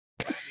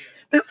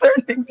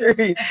Certain things to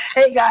read.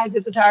 Hey guys,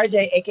 it's Atara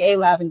J, aka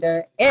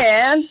Lavender,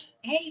 and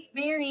Hey,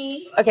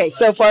 Mary. okay.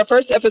 So for our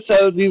first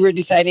episode, we were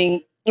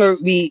deciding,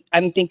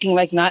 I'm thinking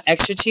like not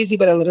extra cheesy,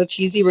 but a little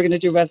cheesy. We're gonna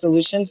do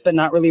resolutions, but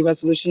not really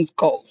resolutions,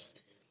 goals.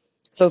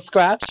 So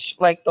scratch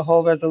like the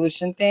whole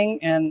resolution thing,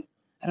 and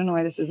I don't know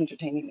why this is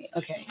entertaining me.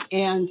 Okay,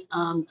 and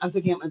I was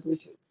looking at my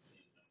Bluetooth.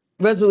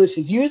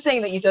 Resolutions. You were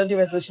saying that you don't do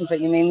resolutions,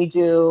 but you mainly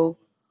do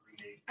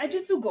I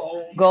just do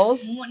goals.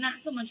 goals.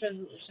 Not so much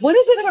resolutions. What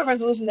is it about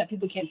resolutions that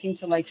people can't seem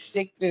to like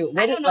stick through? I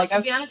What is don't know. like?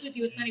 To be honest with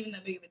you, it's not even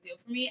that big of a deal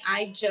for me.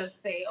 I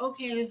just say,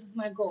 okay, this is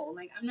my goal.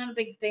 Like, I'm not a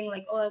big thing.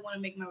 Like, oh, I want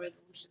to make my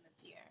resolution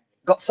this year.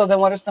 So then,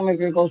 what are some of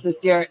your goals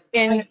this year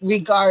in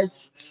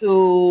regards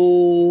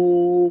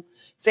to,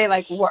 say,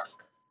 like work?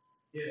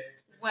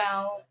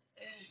 Well,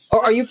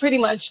 Or are you pretty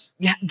much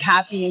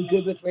happy and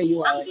good with where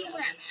you are? I'm good where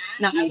I'm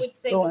at. Not I me. would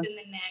say Go on. within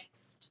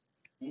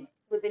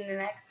the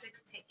next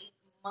 6 to 8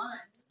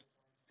 months,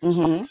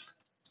 Mm-hmm.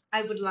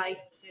 I would like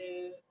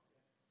to.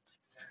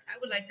 I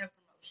would like to have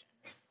promotion,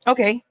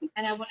 Okay.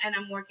 and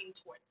I'm working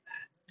towards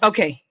that.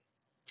 Okay.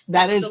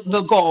 That That's is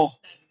the goal.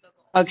 That's the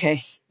goal.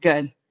 Okay.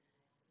 Good.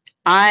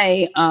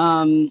 I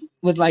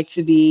would like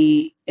to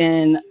be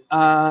in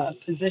a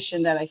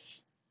position that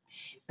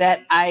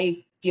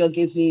I feel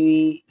gives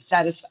me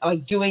satisfaction.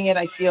 Like doing it,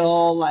 I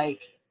feel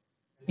like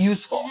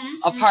useful,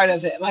 a part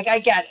of it. Like I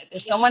get it.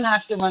 If someone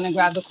has to run and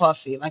grab the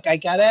coffee, like I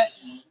get it.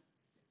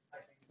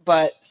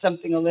 But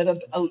something a little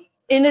bit,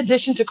 in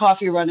addition to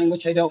coffee running,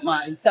 which I don't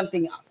mind,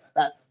 something else.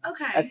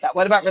 Okay. That's that.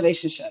 What about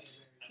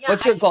relationships? Yeah,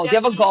 What's your goal? Do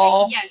you have a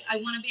goal? Yes, I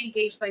want to be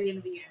engaged by the end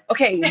of the year.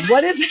 Okay,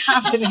 what is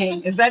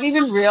happening? Is that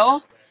even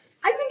real?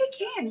 I think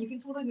it can. You can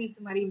totally meet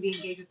somebody and be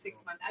engaged in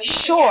 6 months.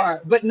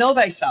 Sure, but know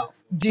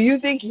thyself. Do you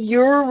think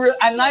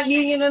I'm not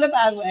meaning it in a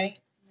bad way.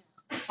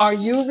 Are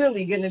you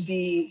really going to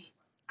be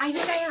I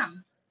think I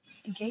am.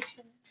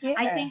 engaged? Yeah.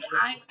 I think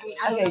I mean,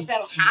 I don't know Okay, if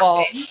that'll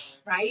happen,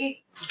 right?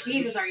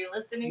 Jesus, are you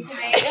listening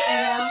today? You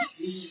know?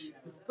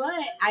 But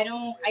I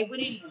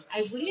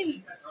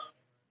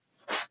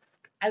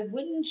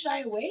wouldn't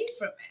shy away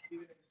from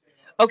it.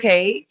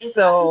 Okay, If I was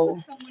so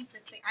with someone for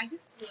six, I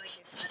just feel like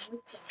if I'm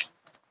with someone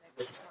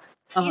for 6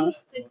 months, uh-huh.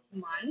 in 6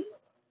 months,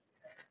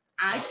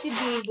 I should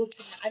be able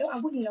to. I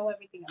wouldn't know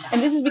everything about.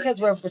 And this it. is because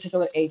we're of a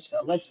particular age,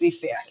 though. Let's be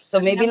fair. So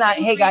I mean, maybe I'm not.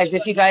 Hey 33 guys,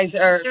 years if you old. guys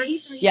are,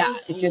 33 yeah,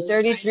 years if you're old,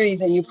 33,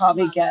 then you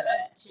probably get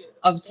it.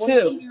 of two. Of two,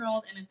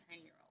 14-year-old and a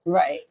 10-year-old.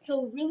 right?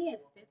 So really, at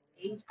this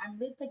age,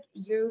 it's like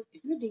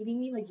if you're dating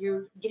me, like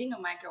you're getting a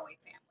microwave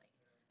family.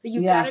 So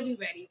you've Yeah, got to be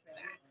ready for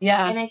that.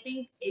 yeah. And I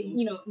think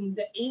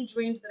the age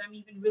range that I'm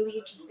even really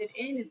interested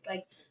in is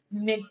like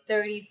mid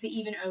 30s to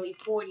even early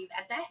 40s.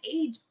 At that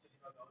age,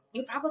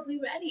 you're probably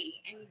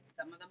ready, and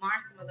some of them are,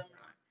 some of them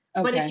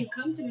aren't. But if Okay, you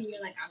come to me,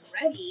 you're like,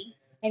 I'm ready,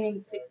 and in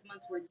 6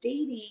 months we're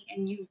dating,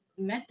 and you've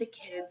met the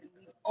kids, and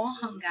we've all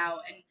hung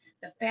out, and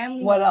the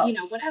family, what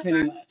else? whatever.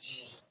 Pretty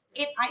much.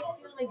 If I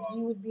feel like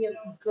you would be a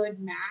good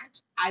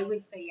match, I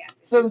would say yes.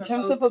 If So you in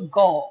terms propose of a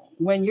goal,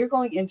 when you're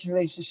going into a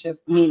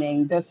relationship,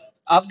 meaning this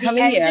the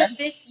upcoming end year, of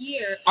this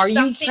year, are you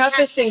something has to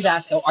prefacing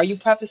that happen. though? Are you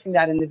prefacing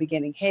that in the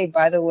beginning? Hey,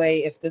 by the way,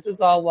 if this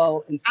is all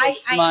well in I,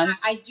 6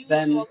 months, I do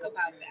then talk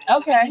about that. I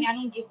okay, mean, I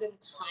don't give them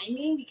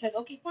timing because,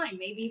 okay, fine.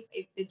 Maybe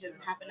if it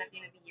doesn't happen at the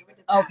end of the year,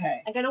 it doesn't happen.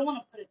 okay, Like, I don't want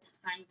to put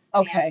a time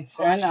stamp okay,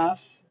 fair on it,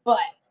 enough. but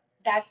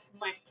that's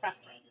my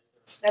preference.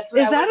 That's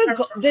what Is I that would a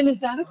goal? prefer. Then is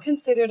that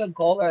considered a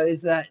goal, or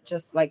is that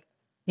just like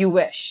you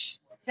wish?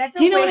 That's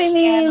Do a you know what I wish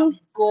and a mean?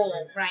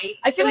 goal, right?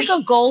 I feel To like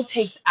me, a goal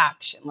takes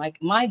action. Like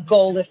my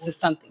goal is to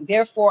something,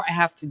 therefore I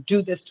have to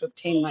do this to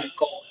obtain my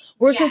goal.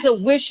 Versus a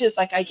yes, wish is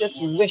like I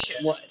just wish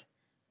it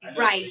would.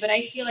 right. But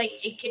I feel like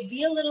it could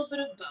be a little bit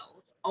of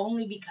both,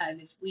 only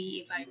because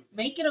if I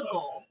make it a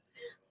goal,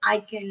 I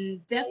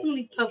can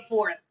definitely put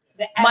forth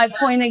the My effort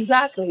point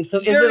exactly. So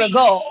is it a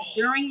goal?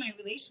 during my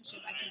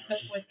relationship. I can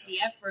put forth the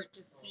effort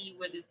to see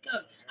where this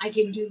goes. I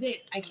can do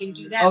this. I can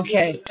do that. We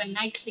Okay. can spend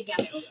nights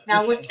together.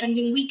 Now we're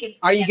spending weekends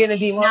Are you together. going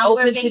to be more Now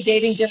we're open to dating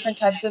vacationing different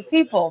types together. of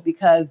people?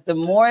 Because the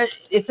more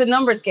it's a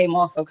numbers game,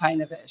 also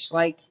kind of ish.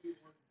 Like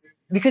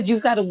because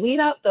you've got to weed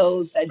out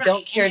those that Right. don't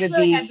And care I to feel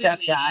like be I've been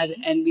stepdad,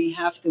 waiting. and we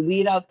have to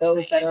weed out those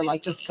Right. that I've are been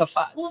like just waiting.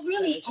 kafats. Well, That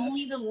really, are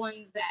only just the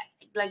ones that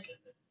like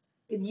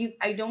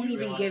I don't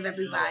even give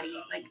everybody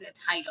like the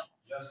title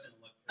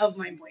of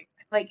my boyfriend.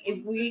 Like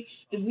if we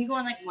go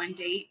on like one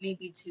date,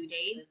 maybe 2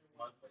 dates,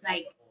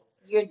 like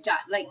you're done.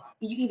 Like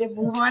you either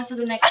move on to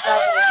the next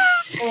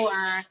level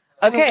or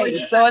okay. we're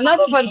just So not another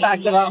talking fun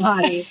fact anymore. about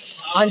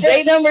Hani: on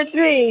date number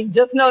 3,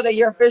 just know that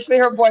you're officially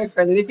her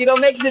boyfriend, and if you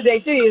don't make it to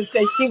date 3, it's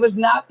because she was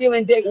not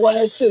feeling date 1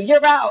 or 2.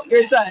 You're out.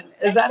 You're done.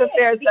 Is That's that a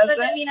fair it. Because I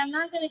assessment? mean, I'm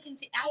not gonna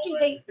continue after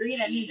date 3.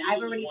 That means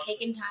I've already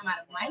taken time out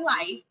of my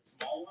life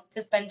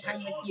to spend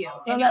time with you.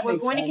 No, And if that we're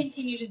makes going to sense.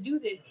 continue to do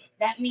this,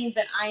 that means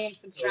that I am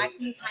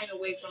subtracting time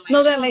away from my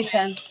No, that children makes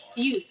sense.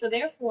 to you. So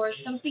therefore,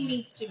 something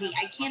needs to be.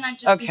 I cannot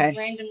just be Okay.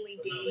 randomly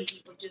dating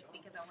people just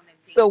because I want to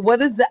date So them.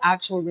 what is the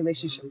actual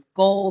relationship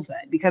goal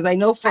then? Because I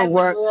know for I would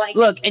work, like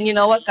look, and you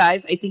know what,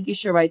 guys? I think you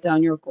should write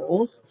down your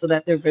goals so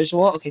that they're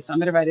visual. Okay, so I'm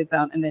gonna write it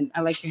down, and then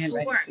I like your for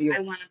handwriting. work. So you, I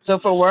want to so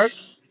for work,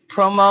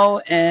 promo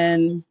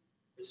in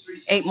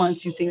 8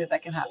 months, you think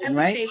that can happen, I would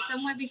right? say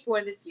somewhere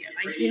before this year.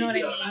 Like, you know what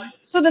I mean?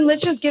 So then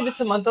let's just give it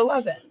to month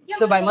 11. Yeah,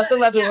 So by month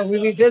 11, yeah. when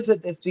we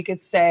revisit this, we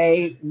could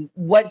say,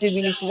 what did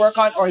we need to work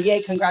on? Or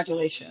yay,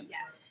 congratulations.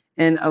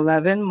 Yeah. In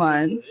 11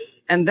 months.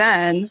 And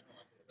then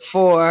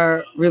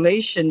for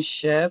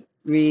relationship,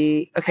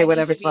 okay,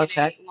 whatever, spell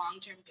check.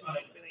 Long-term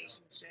committed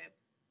relationship.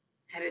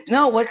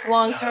 No, what's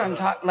long term?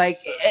 Talk like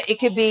it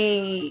could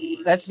be.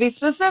 Let's be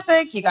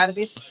specific. You got to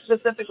be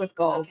specific with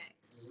goals. Okay,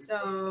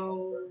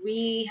 so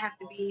we have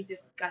to be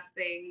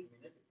discussing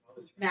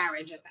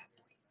marriage at that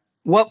point.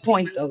 What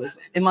point though? Is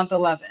in month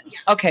 11? Yeah.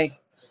 Okay.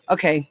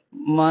 Okay.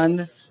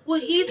 Month. Well,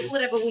 he's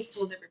what I've always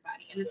told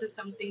everybody, and this is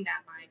something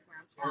that my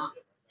grandpa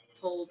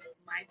told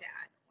my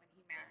dad when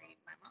he married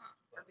my mom,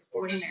 or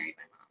before he married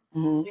my mom.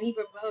 Mhm. When he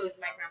proposed,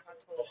 my grandpa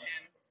told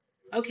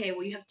him, "Okay,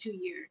 well, you have 2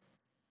 years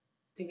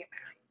to get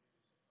married."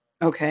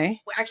 Okay.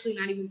 Well, actually,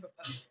 not even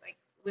proposed. Like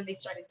when they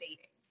started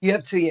dating. You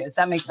have 2 years.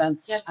 That makes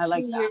sense. You have I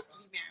like 2 years that. to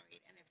be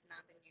married, and if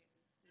not, then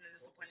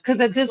there's no point.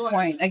 Because at this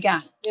point,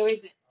 again, there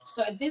isn't.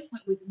 So at this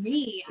point with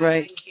me,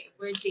 right. I think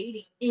we're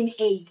dating in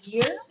a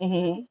year.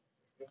 Mm-hmm.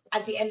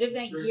 At the end of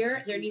that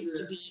year, there needs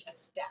to be a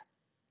step.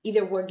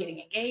 Either we're getting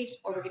engaged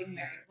or we're getting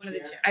married. One of the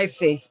two. I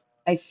see.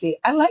 I see.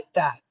 I like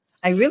that.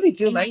 I really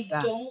do like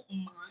that. I don't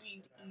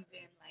mind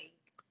even like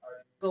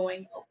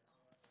going.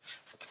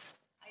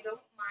 I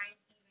don't mind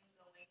even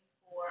going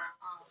for.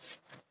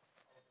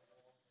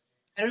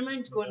 I don't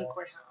mind going to the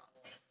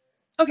courthouse.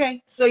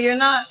 Okay, so you're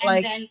not and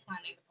like. And then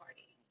planning the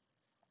party.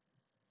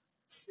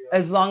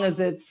 As long as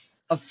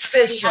it's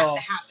official. It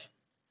has to happen.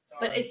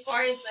 But as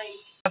far as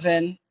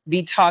like.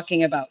 Be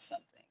talking about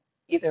something,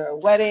 either a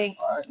wedding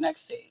or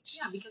next stage.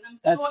 Yeah, because I'm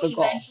That's sure the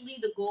goal. Eventually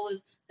the goal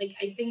is like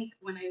I think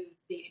when I've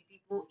dated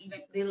people,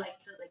 even they like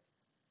to like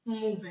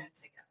move in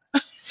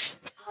together.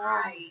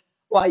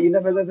 Why you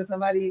never live with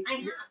somebody? I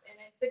have, and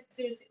it's like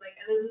seriously like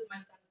I live with my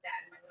son's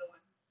dad and my little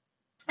one,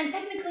 and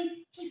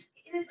technically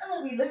it's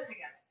not like we live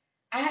together.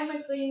 I had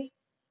my place.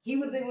 He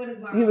was living with his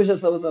mom. He was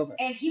just always over.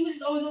 And he was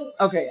just always over.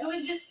 Okay. So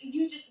it's just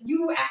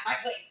you were at my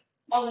place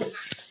all the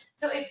time.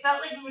 So it felt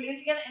like we were living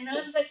together, and then I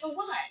was just like, for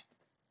what?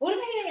 What am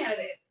I getting out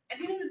of this? At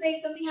the end of the day,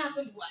 something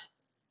happens. What?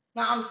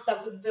 Now I'm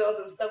stuck with bills.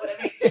 I'm stuck with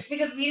everything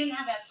because we didn't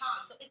have that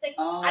talk. So it's like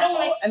I don't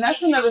like. And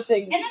that's another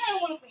thing. And then I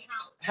don't want to play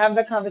house. Have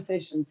the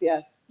conversations.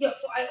 Yes. Yeah.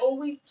 So I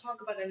always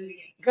talk about that in the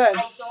beginning. Good.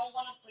 I don't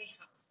want to play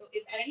house. So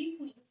if at any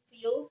point you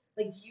feel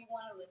like you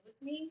want to live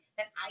with me,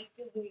 then I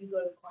feel we need to go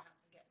to the courthouse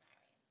and get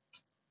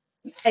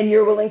married. And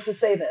you're willing to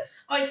say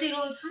this? Oh, I say it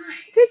all the time.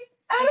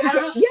 I don't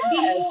know.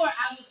 Yes. Before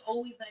I was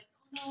always like,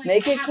 oh no,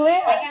 make it clear.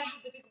 I gotta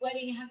have the big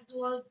wedding and have to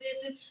do all of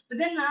this. But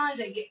then now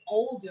as I get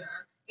older,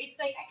 it's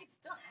like I can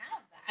still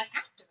have that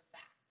after the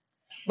fact.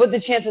 But the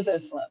chances are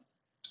slim.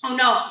 Oh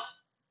no.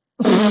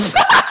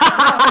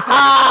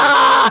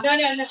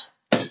 No.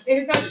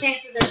 There's no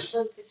chances of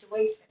slim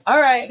situation. All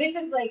right. This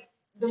is like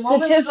the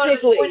moment we go to the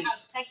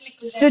courthouse,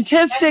 technically.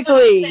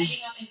 Statistically. That's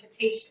sending out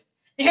invitation.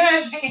 You know what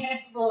I'm saying?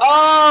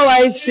 Oh,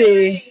 I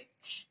see.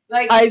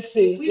 Like, I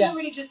see. We've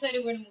already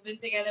decided we're gonna move in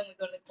together and we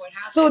go to the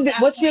courthouse. So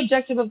what's the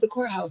objective of the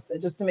courthouse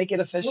then? Just to make it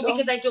official? Well,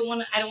 because I don't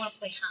want to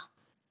play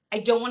house. I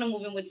don't want to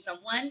move in with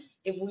someone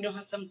if we don't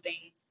have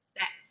something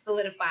that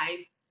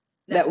solidifies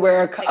that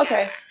we're okay.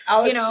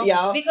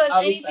 Because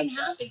anything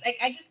happens.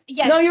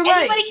 Like no, you're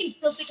right. Anybody can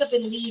still pick up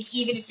and leave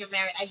even if you're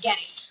married. I get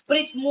it, but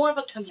it's more of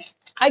a commitment.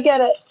 I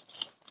get it.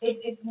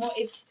 It's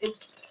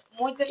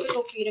more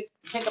difficult for you to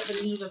pick up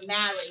and leave a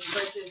marriage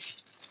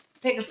versus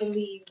pick up and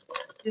leave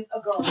just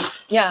a goal.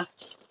 Yeah.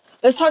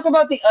 Let's talk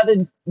about the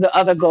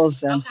other goals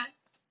then. Okay.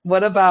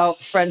 What about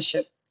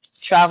friendship,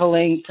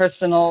 traveling,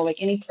 personal,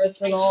 like any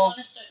personal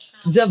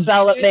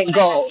development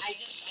goals? I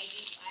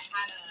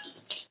had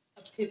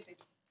a epiphany.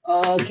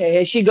 Okay,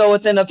 here she go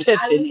with an epiphany.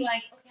 I was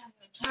like, okay, I'm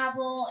gonna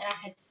travel, and I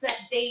had set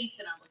dates,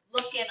 and I was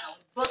booking,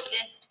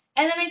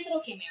 and then I said,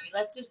 okay, Mary,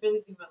 let's just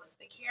really be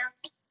realistic here.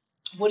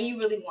 What do you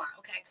really want?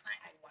 Okay,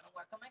 I want to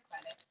work on my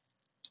credit,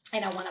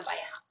 and I want to buy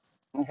a house.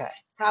 Okay.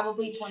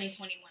 Probably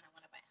 2021, I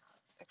want to buy a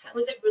house. How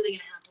is it really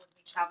gonna happen with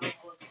me traveling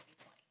all of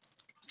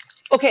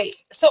 2020? Okay,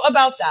 so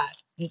about that,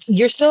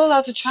 you're still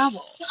allowed to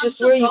travel. So I'm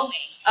still going. Okay.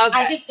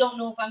 I just don't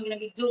know if I'm gonna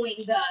be doing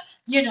the,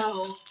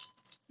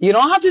 You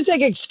don't have to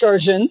take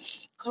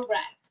excursions.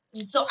 Correct.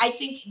 So I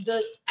think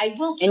I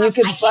will. And you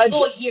can budget.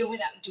 Go a year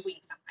without doing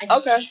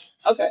something.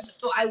 Okay.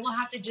 So I will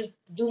have to just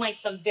do my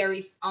stuff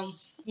very on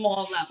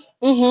small level.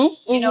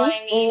 Mm-hmm. You know what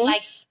I mean?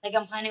 Mm-hmm. Like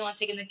I'm planning on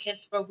taking the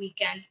kids for a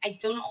weekend. I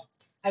don't know.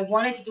 I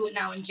wanted to do it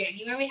now in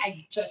January. I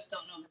just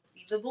don't know if it's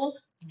feasible.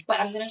 But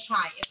I'm gonna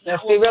try.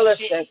 Let's be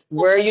realistic.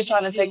 Where are you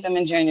trying to take them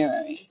in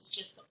January? It's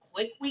just a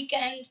quick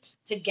weekend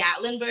to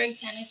Gatlinburg,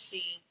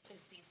 Tennessee, to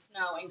see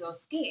snow and go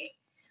skiing.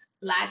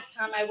 Last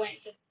time I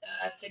went to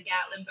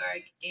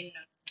Gatlinburg in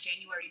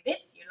January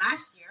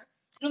last year,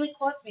 it only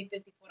cost me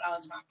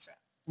 $54 round trip.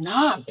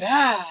 Not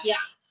bad. Yeah.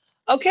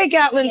 Okay,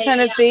 Gatlin,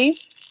 Tennessee.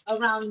 Yeah.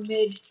 Around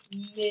mid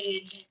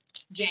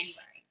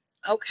January.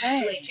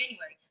 Okay. Late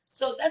January.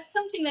 So that's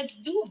something that's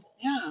doable.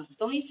 Yeah.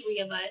 It's only 3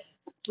 of us.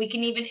 We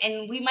can even,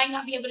 and we might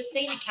not be able to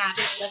stay in a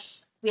cabin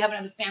unless we have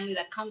another family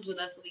that comes with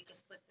us so we can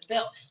split the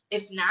bill.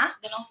 If not,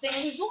 then I'll stay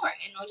in a resort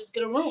and I'll just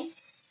get a room.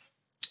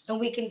 And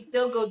we can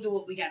still go do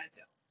what we gotta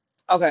do.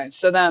 Okay,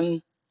 so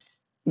then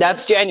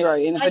that's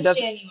January, and if it That's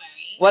doesn't, January.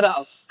 what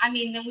else? I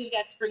mean, then we've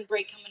got spring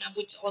break coming up,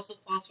 which also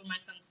falls for my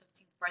son's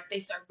 15th birthday,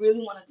 so I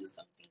really want to do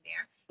something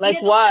there. Like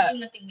he doesn't want what? to do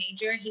nothing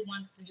major. He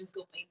wants to just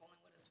go play bowling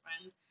with his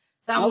friends.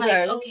 So I'm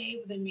Okay. like, okay,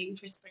 well, then maybe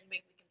for spring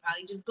break we can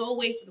probably just go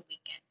away for the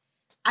weekend.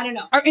 I don't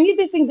know. Are any of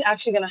these things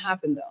actually going to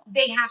happen though?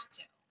 They have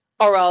to.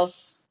 Or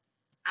else?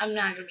 I'm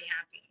not gonna be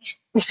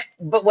happy.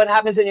 But what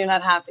happens when you're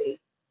not happy?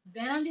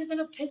 Then I'm just in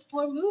a piss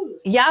poor mood.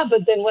 Yeah,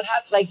 but then what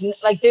happens?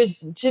 Like there's,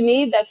 to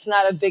me, that's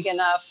not a big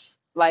enough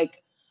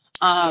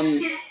um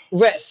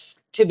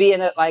risk to be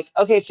in a, like,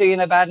 okay, so you're in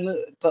a bad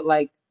mood, but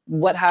like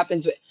what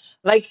happens with,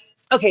 like,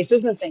 okay, so this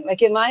is what I'm saying.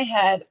 Like in my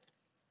head,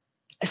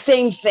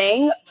 same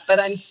thing, but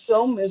I'm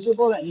so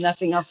miserable that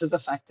nothing else is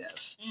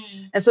effective.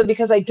 And so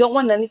because I don't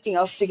want anything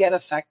else to get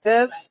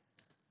effective,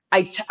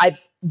 I, t- I,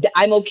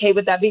 I'm okay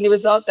with that being the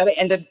result, that I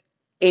end up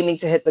aiming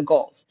to hit the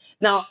goals.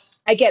 Now,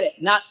 I get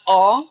it, not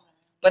all,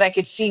 but I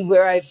could see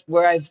where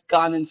I've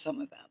gone in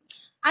some of them.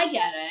 I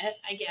get it,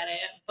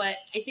 but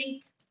I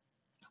think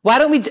Why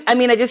don't we? I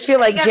mean, I just feel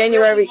like I really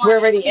January. We're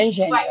want already to. in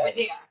January. Right, we're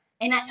there.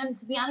 And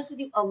to be honest with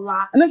you, a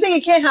lot. I'm not saying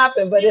it can't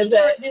happen, but is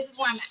it? This is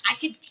where I'm at. I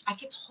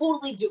could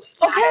totally do it.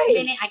 Okay. Last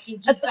minute, I can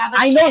just grab a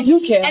I know tent you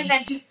can. and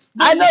then just.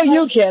 I know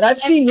you can. I've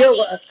seen your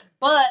work.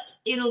 But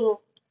it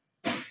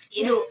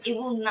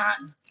will not.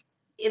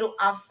 It'll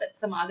offset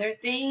some other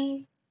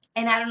things,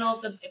 and I don't know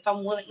if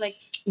I'm willing, like,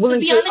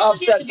 Willing to be to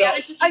honest with you. offset To be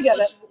honest with you, I get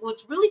it.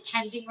 what's really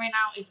pending right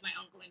now is my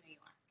uncle in New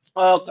York.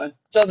 Oh, okay.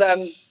 So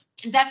then,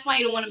 And that's why I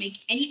don't want to make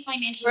any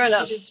financial Fair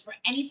enough. decisions for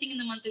anything in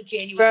the month of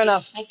January. Fair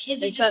enough. My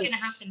kids are Makes just sense. going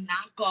to have to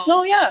not go.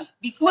 no, yeah.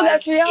 Because Well,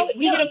 that's reality. if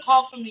we get a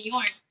call from New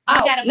York, we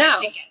Out, got to now.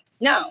 buy tickets.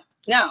 Now.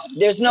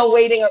 There's no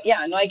waiting.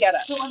 Yeah, no, I get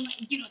it. So I'm,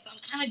 so I'm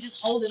kind of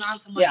just holding on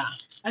to money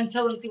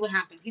until and see what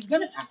happens. He's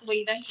going to pass away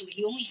eventually.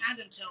 He only has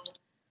until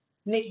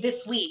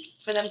this week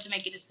for them to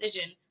make a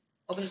decision.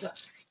 Open the door.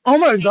 Oh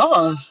my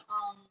God.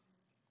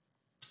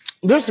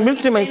 This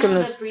I've been making on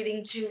this. the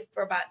breathing tube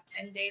for about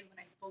 10 days when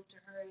I spoke to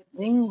her the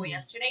day before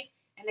yesterday,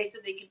 and they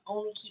said they can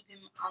only keep him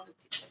on the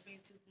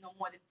breathing tube no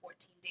more than 14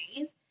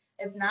 days.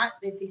 If not,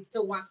 if they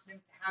still want them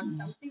to have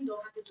something,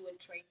 they'll have to do a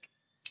trach.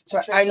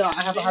 Sorry, I know.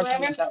 I have a hard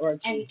time with that word.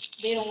 And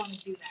they don't want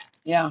to do that.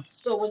 Yeah.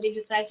 So when they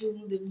decide to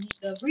remove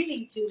the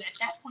breathing tube, at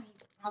that point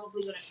he's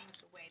probably going to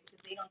pass away because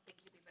they don't think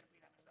he'll be able to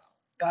breathe on his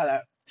own. Got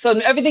it. So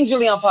everything's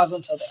really on pause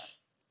until then.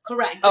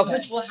 Correct. Okay.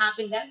 Which will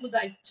happen. That was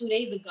like 2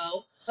 days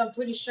ago. So I'm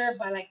pretty sure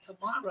by like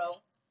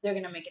tomorrow they're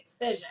gonna make a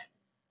decision,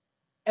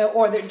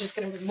 or they're just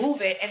gonna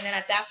remove it, and then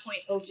at that point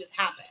it'll just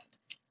happen.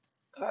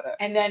 Got it.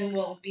 And then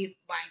we'll be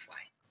buying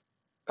flights.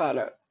 Got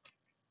it.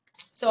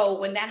 So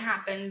when that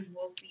happens,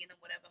 we'll see them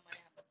whatever might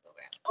happen.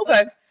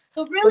 Okay.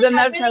 So really, Well, then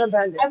that's kind of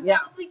pending. I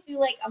probably feel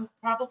like I'm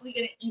probably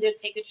gonna either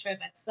take a trip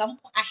at some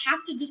point. I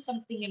have to do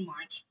something in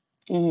March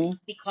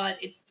because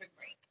it's spring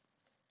break,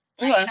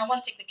 right? Okay. And I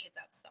want to take the kids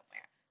out somewhere.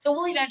 So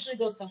we'll eventually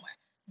go somewhere.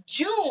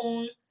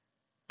 June,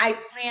 I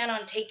plan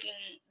on taking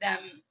them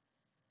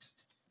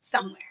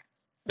somewhere.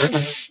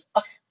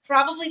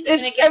 Probably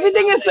Dominican.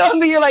 Everything is so.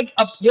 You're like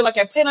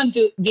I plan on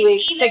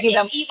taking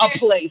them a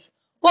place.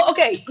 Well,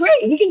 okay,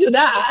 great. We can do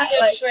that. It's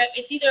either a trip.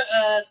 It's either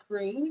a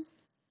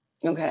cruise.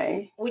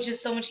 Okay. Which is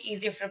so much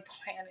easier for to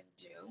plan and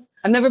do.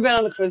 I've never been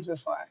on a cruise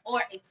before. Or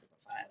it's super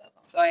fun. I love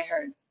them. So I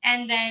heard.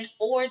 And then,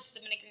 or it's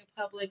Dominican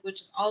Republic, which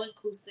is all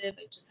inclusive.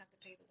 I just have to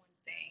pay the one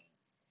thing.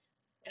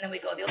 And then we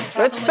go. The only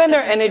problem. Let's spend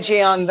our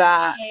energy on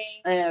that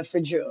for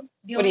June.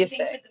 What do you say?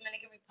 The only thing for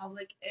Dominican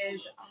Republic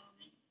is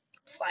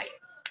flights.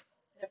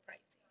 They're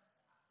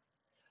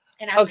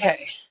pricey. And okay.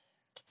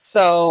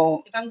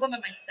 So. If I'm going by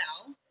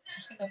myself,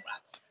 no problem.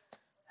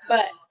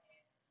 But.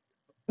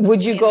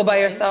 Would you go by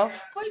yourself?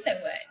 Of course I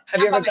would.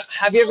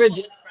 Have you ever?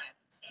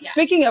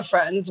 Speaking of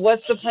friends,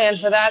 what's the plan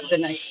for that the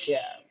next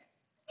year?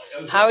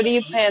 How do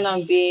you plan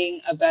on being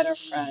a better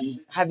friend?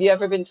 Have you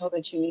ever been told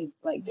that you need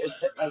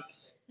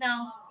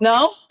No.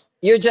 No?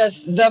 You're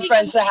just the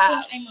friend to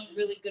have. I'm a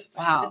really good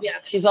friend. Wow. To be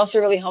honest. She's also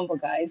really humble,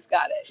 guys.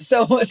 Got it.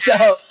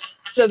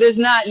 So there's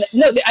not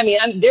I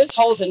mean there's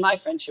holes in my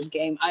friendship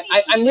game.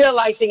 I'm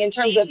realizing in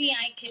terms of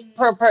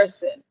per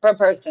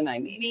person. I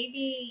mean.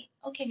 Maybe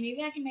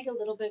I can make a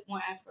little bit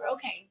more effort.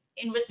 Okay.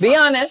 Be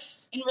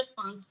honest. In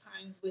response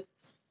times with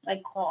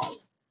like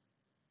calls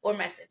or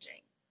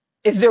messaging.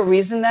 Is there a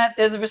reason that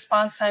there's a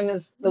response time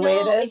is the way it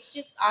is? No, it's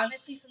just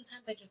honestly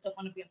sometimes I just don't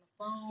want to be on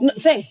the phone. No,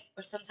 same.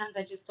 Or sometimes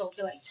I just don't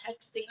feel like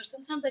texting. Or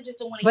sometimes I just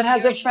don't want to. But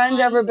has a friend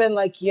ever been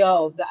like,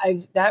 "Yo,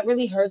 that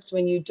really hurts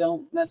when you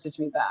don't message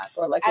me back,"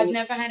 or like? I've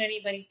never had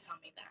anybody tell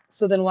me that.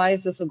 So then why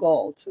is this a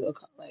goal to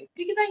like?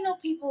 Because I know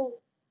people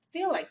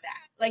feel like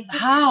that. Like just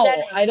how?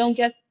 I don't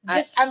get.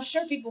 I'm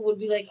sure people would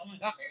be like, "Oh my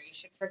God, you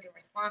should freaking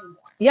respond more."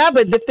 Yeah,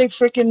 but if they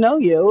freaking know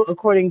you,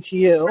 according to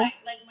you. Right.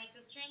 Like my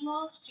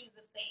sister-in-law, she's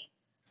the same.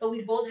 so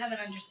we both have an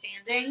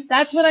understanding.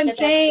 That's what I'm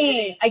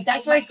saying.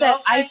 That's what I said.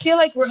 I feel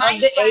like we're of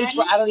the age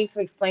where I don't need to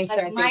explain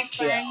certain things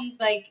to you. My friends,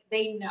 like,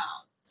 they know.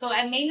 So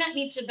I may not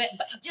need to, but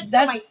just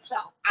for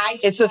myself,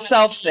 it's a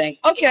self thing.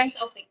 Okay, it's a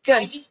self thing.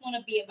 Good. I just want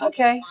to be able to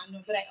bond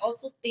with, but I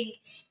also think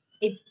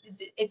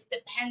it's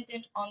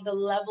dependent on the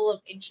level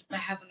of interest I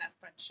have in that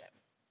friendship.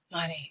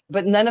 Money,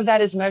 but none of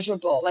that is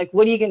measurable. Like,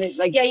 what are you gonna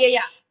like? Yeah.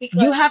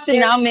 Because you have to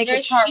now make a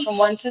chart from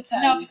 1 to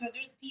 10. No, because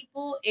there's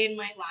people in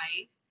my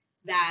life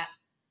that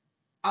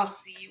I'll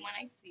see you when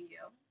I see you.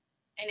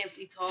 And if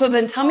we talk, so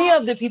then tell me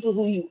of the people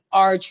who you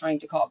are trying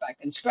to call back.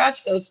 Then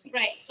scratch those people.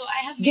 Right. So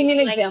I have. Give me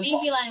an example.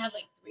 Maybe I have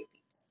like 3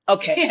 people.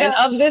 Okay. And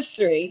of this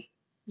 3.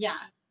 Yeah.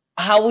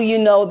 How will you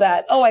know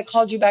that? Oh, I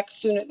called you back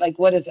sooner. Like,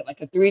 what is it? Like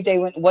a 3-day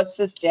win? What's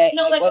this day?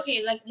 No, like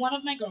okay, like one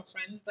of my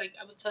girlfriends, like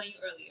I was telling you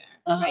earlier,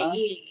 right,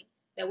 Ailey,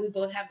 that we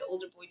both have the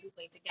older boys who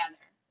play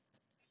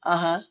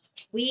together.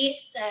 We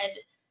said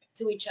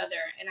to each other,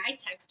 and I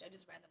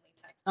just randomly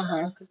texted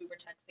her because we were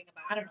texting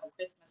about, I don't know,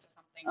 Christmas or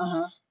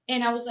something.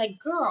 And I was like,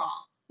 girl,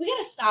 we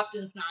gotta stop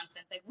this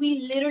nonsense. Like,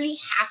 we literally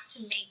have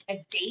to make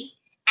a date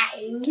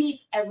at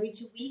least every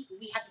 2 weeks.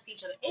 We have to see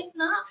each other. If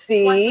not, once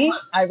a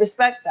month. I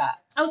respect that.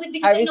 I was like,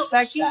 because I know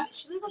she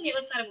lives on the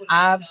other side of Winnebago.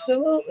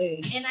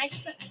 Absolutely. And I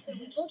said,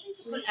 we both need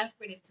to put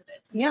effort into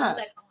this. And she was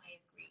like, oh, I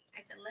agree.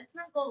 I said, let's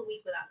not go a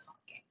week without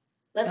talking.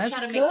 Let's try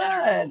to make that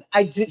our goal.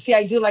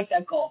 I do like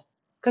that goal.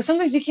 Because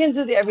sometimes you can't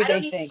do the everyday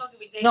thing. I don't need to talk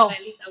every day, but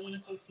at least I want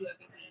to talk to you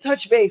every week.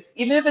 Touch base,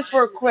 even if it's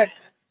for a quick.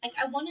 Like,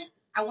 I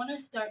want to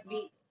start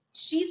being.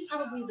 She's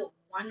probably the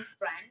one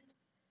friend.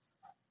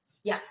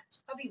 Yeah,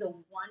 she's probably the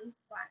one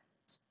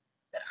friend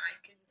that I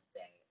can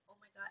say, oh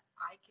my God,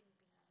 I can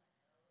be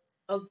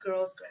a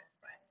girl's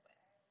girlfriend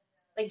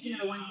with. Like, you know,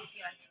 the ones you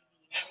see on TV,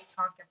 where they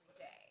talk every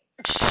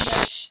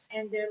day.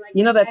 And they're like,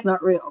 you know, that's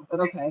not real,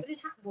 but okay. But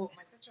well,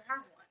 my sister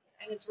has one,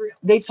 and it's real.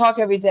 They talk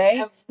every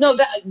day? No,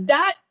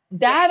 that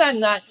I'm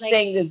not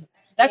saying this.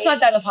 That's not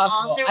that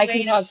impossible. I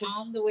can talk to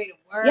on the way to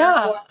work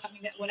or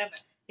coming back, whatever.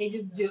 They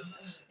just do.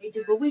 They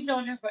do. But we've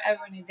known her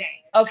forever and a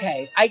day.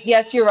 Okay.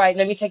 Yes, you're right.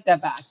 Let me take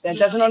that back. That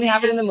doesn't only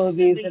happen in the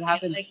movies. It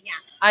happens. Like, yeah.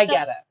 I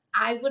get it.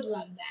 I would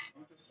love that.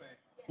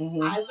 I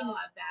would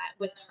love that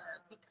with her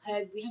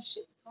because we have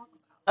shit to talk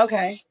about.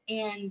 Okay.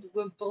 And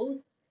we're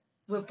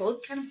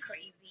both kind of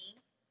crazy.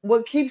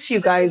 What keeps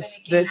you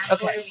guys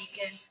okay?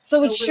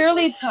 So it's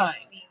surely time.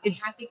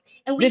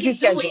 And we busy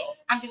schedule. It.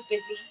 I'm just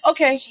busy.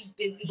 Okay. She's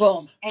busy.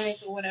 Boom. And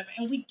it's whatever.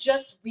 And we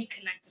just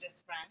reconnected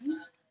as friends.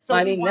 So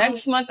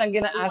next month I'm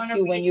gonna ask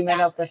you when you met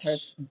up with her.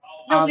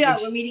 No, we are.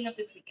 We're meeting up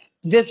this weekend.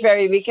 This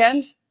very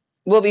weekend?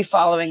 We'll be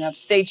following up.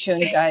 Stay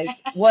tuned,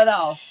 guys. What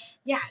else?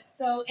 Yeah.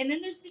 So and then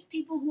there's just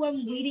people who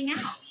I'm weeding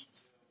out.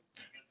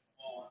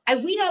 I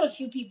weed out a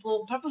few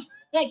people, probably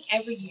like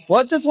every year.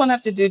 What does one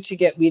have to do to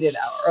get weeded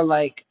out, or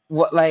like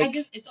what? Like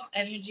it's all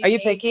energy. Are you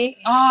picky?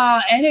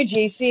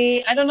 Energy.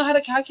 See, I don't know how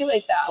to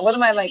calculate that. What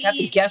am I like? Have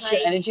to guess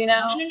your energy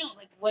now? No.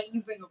 Like what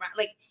you bring around.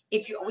 Like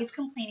if you're always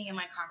complaining in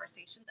my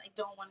conversations, I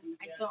don't.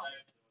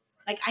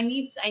 Like I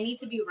need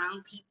to be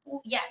around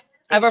people. Yes.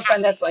 I have a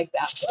friend that's like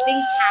that.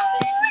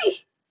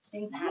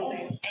 Things happen,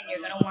 and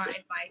you're gonna want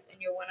advice,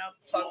 and you wanna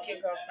talk to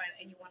your girlfriend,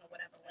 and you wanna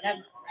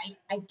whatever, right?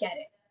 I get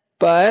it.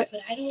 But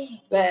I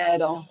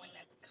don't want someone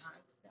that's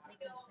constantly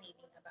complaining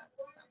about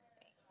something.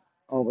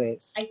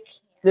 Always. I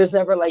can't. There's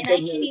never like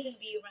good news. I can't even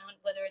be around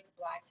whether it's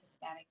blacks,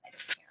 Hispanic. I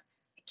don't care.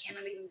 I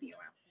cannot even be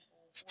around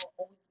people who are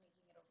always making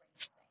it a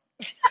race thing.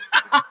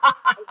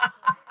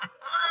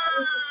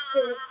 It's the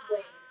surest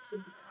way to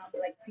become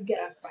to get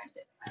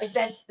unfriended. Like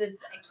I can't do it.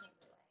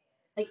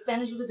 Like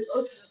Spanish people think,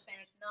 it's because of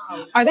Spanish.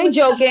 No. Are they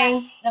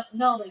joking?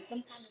 No. Like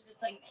sometimes it's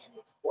just like,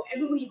 man,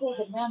 everywhere you go,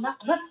 it's like, man,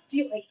 I'm not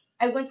stealing. Like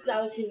I went to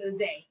Dollar Tree the other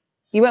day.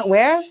 You went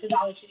where? To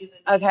Dollar Tree the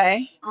other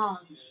day.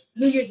 Okay.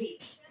 New Year's Eve.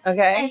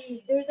 Okay.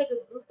 And there's like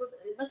a group of,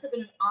 it must have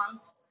been an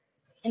aunt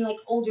and like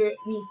older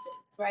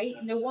nieces, right?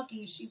 And they're walking,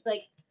 and she's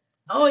like,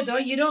 "Oh,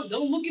 don't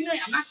look at me.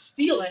 I'm not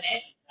stealing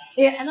it."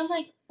 Yeah. And I'm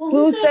like, well,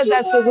 who said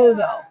that to who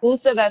though? Who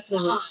said that to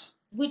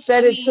who?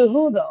 Said it to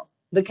who though?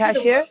 The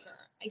cashier?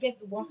 I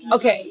guess walking.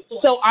 Okay,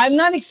 so I'm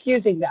not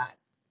excusing that.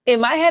 In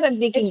my head, I'm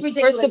thinking it's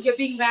ridiculous. You're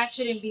being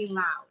ratchet and being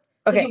loud.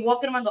 Okay. You're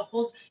walking around the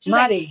whole. She's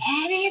like,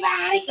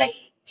 anybody like.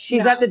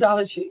 She's at the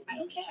Dollar Tree. I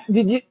don't care.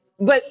 Did you?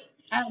 But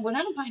we're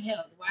not in Pine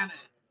Hills, where I'm at.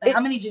 Like,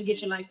 I'm gonna need you to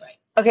get your life right.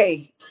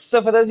 Okay,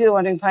 so for those of you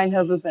wondering, Pine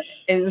Hills is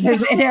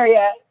an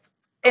area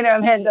in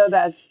Orlando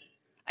that's,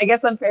 I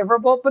guess,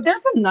 unfavorable. But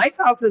there's some nice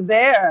houses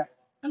there.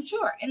 I'm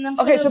sure. And I'm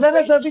sure okay, so that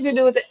has nothing to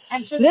do with it.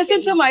 I'm sure.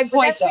 Listen to my point,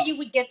 but that's where you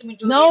would get the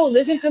majority. No,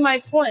 listen to my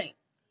point.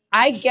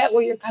 I get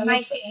where you're coming from. I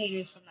might get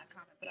haters from that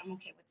comment, but I'm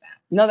okay with that.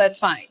 No, that's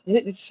fine.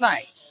 It's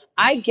fine.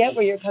 I get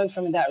where you're coming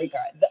from in that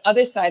regard. The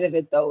other side of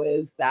it, though,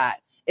 is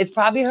that it's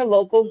probably her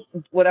local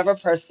whatever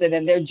person,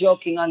 and they're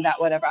joking on that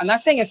whatever. I'm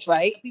not saying it's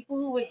right. The people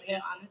who was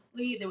there,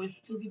 honestly, there was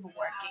 2 people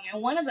working,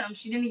 and one of them,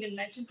 she didn't even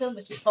mention to them,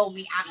 but she told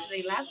me after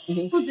they left,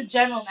 who's the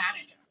general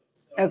manager.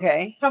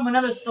 Okay. from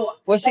another store.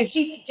 Was Like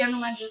she? she's a general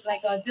manager,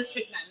 like a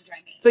district manager.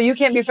 I mean. So you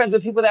can't be friends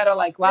with people that are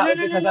like, wow, No, is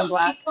no, it no, because no, I'm no.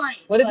 black? She's fine.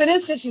 What if But it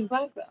is because she's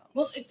black though?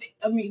 well, if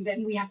I mean,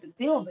 then we have to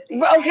deal with it.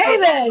 Well, okay We'll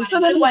talk then. about So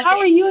it. But then, it how are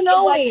wasn't. you It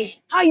knowing? wasn't.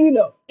 How you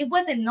know? It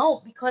wasn't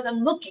no because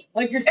I'm looking.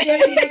 Like you're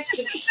standing next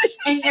to me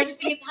and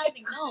everything is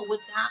happening. No,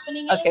 what's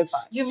happening is Okay,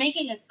 fine. you're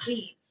making a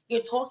scene.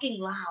 You're talking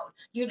loud.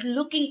 You're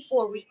looking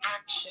for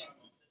reaction,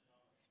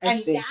 I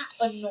and see. that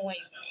annoys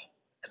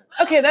me.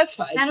 Okay, that's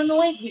fine. That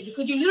annoys me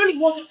because you're literally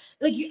walking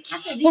like you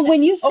at the. But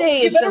when you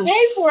say you it's better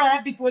pay for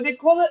it before they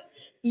call it.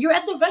 You're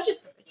at the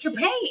register. You're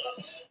paying.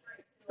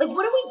 Like,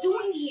 what are we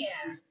doing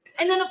here?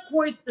 And then, of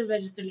course, the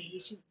register lady,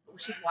 she's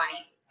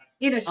white.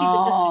 You know, she's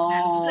the district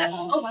manager. She's like,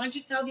 oh, why don't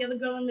you tell the other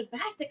girl in the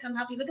back to come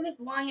help you? Look at this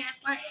long ass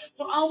line.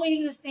 We're all waiting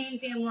in the same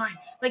damn line.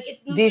 Like,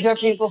 it's no These big are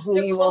deal. people who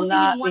They're you will closing in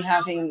not be 1 hour.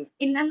 having.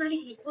 And I'm not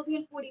even closing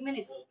in 40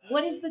 minutes.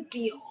 What is the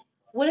deal?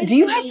 What is Do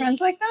you the have need?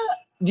 friends like that?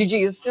 Did you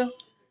used to?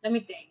 Let me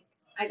think.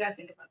 I gotta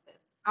think about this.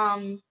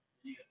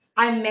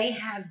 I may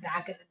have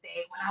back in the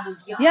day when I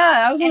was young.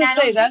 Yeah, I was And gonna I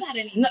don't say do that. that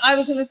No, anymore. I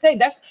was gonna say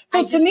that's. So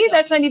I to just me, don't.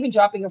 that's not even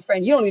dropping a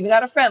friend. You don't even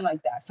got a friend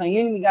like that, so you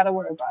don't even got to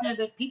worry about No, it.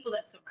 there's people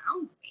that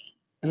surrounds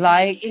me.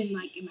 Like in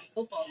my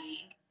football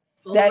league,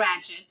 full that. of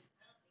ratchets,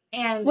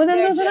 and Well, then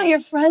they're those are not just your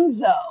friends,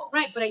 though.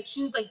 right. But I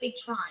choose like they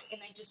try,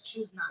 and I just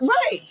choose not.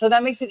 Right. So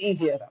that makes it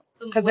easier, though.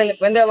 To. Because then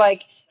when they're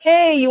like,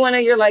 "Hey, you wanna?"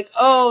 You're like,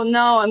 "Oh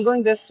no, I'm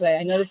going this way.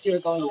 I noticed you were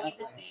going always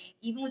that a way." thing,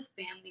 even with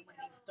family when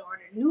they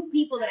started, new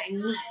people that I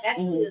meet.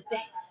 That's really Mhm. the thing.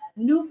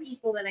 New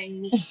people that I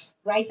meet,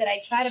 right? That I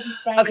try to be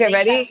friends. Okay, and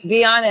they try ready? to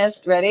Be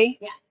honest. Ready?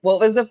 Yeah.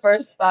 What was the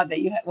first thought that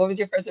you had? What was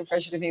your first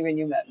impression of me when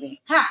you met me?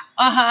 Ha.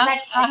 Uh-huh.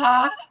 That's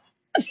Uh-huh.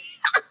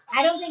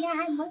 I don't think I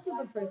had much of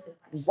a first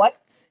impression. What?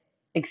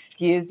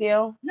 Excuse you?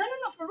 No, no,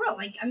 no, for real.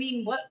 Like, I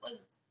mean, what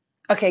was?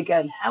 Okay,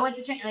 good. I went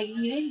to train. Like, you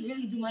didn't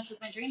really do much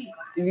with my training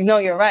class. No,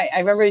 you're right. I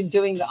remember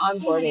doing the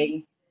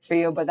onboarding for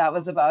you, but that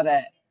was about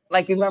it.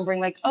 Like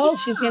remembering, like, oh,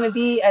 she's gonna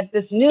be at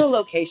this new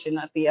location,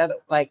 not the other.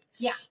 Like,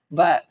 Yeah.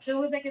 but So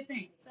it was like a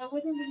thing. So it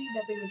wasn't really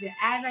that big of a deal.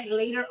 As I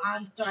later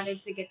on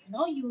started to get to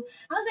know you,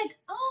 I was like,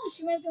 oh,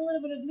 she reminds me a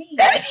little bit of me.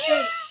 That's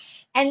great.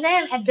 And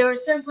then there were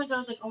certain points where I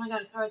was like, oh my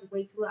God, Tara's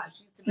way too loud.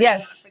 She needs to bring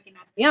yes, down a freaking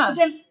notch. yeah. But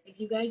then, if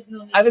you guys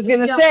know me, I was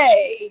gonna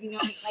say, if you know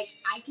me, like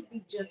I could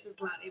be just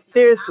as loud. If not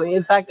seriously. louder.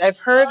 In fact, I've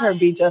heard her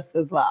be just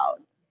as loud.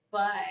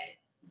 But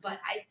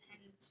I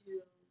tend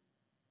to.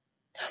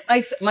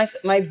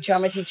 My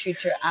geometry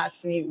teacher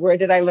asked me, where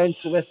did I learn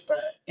to whisper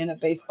in a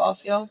baseball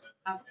field?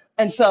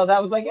 And so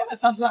that was like, yeah, that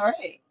sounds about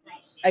right.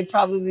 I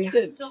probably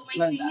did So my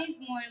learn thing that. is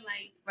more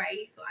like,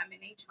 right? So I'm in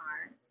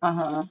HR.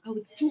 Uh-huh. Oh,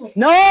 it's 2 o'clock.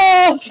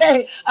 No,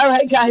 okay. All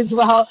right, guys.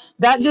 Well,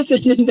 that just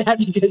ended that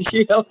because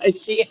she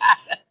realized she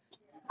had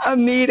a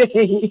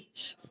meeting.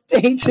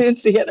 Stay tuned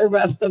to hear the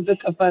rest of the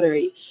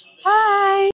confederate. Hi.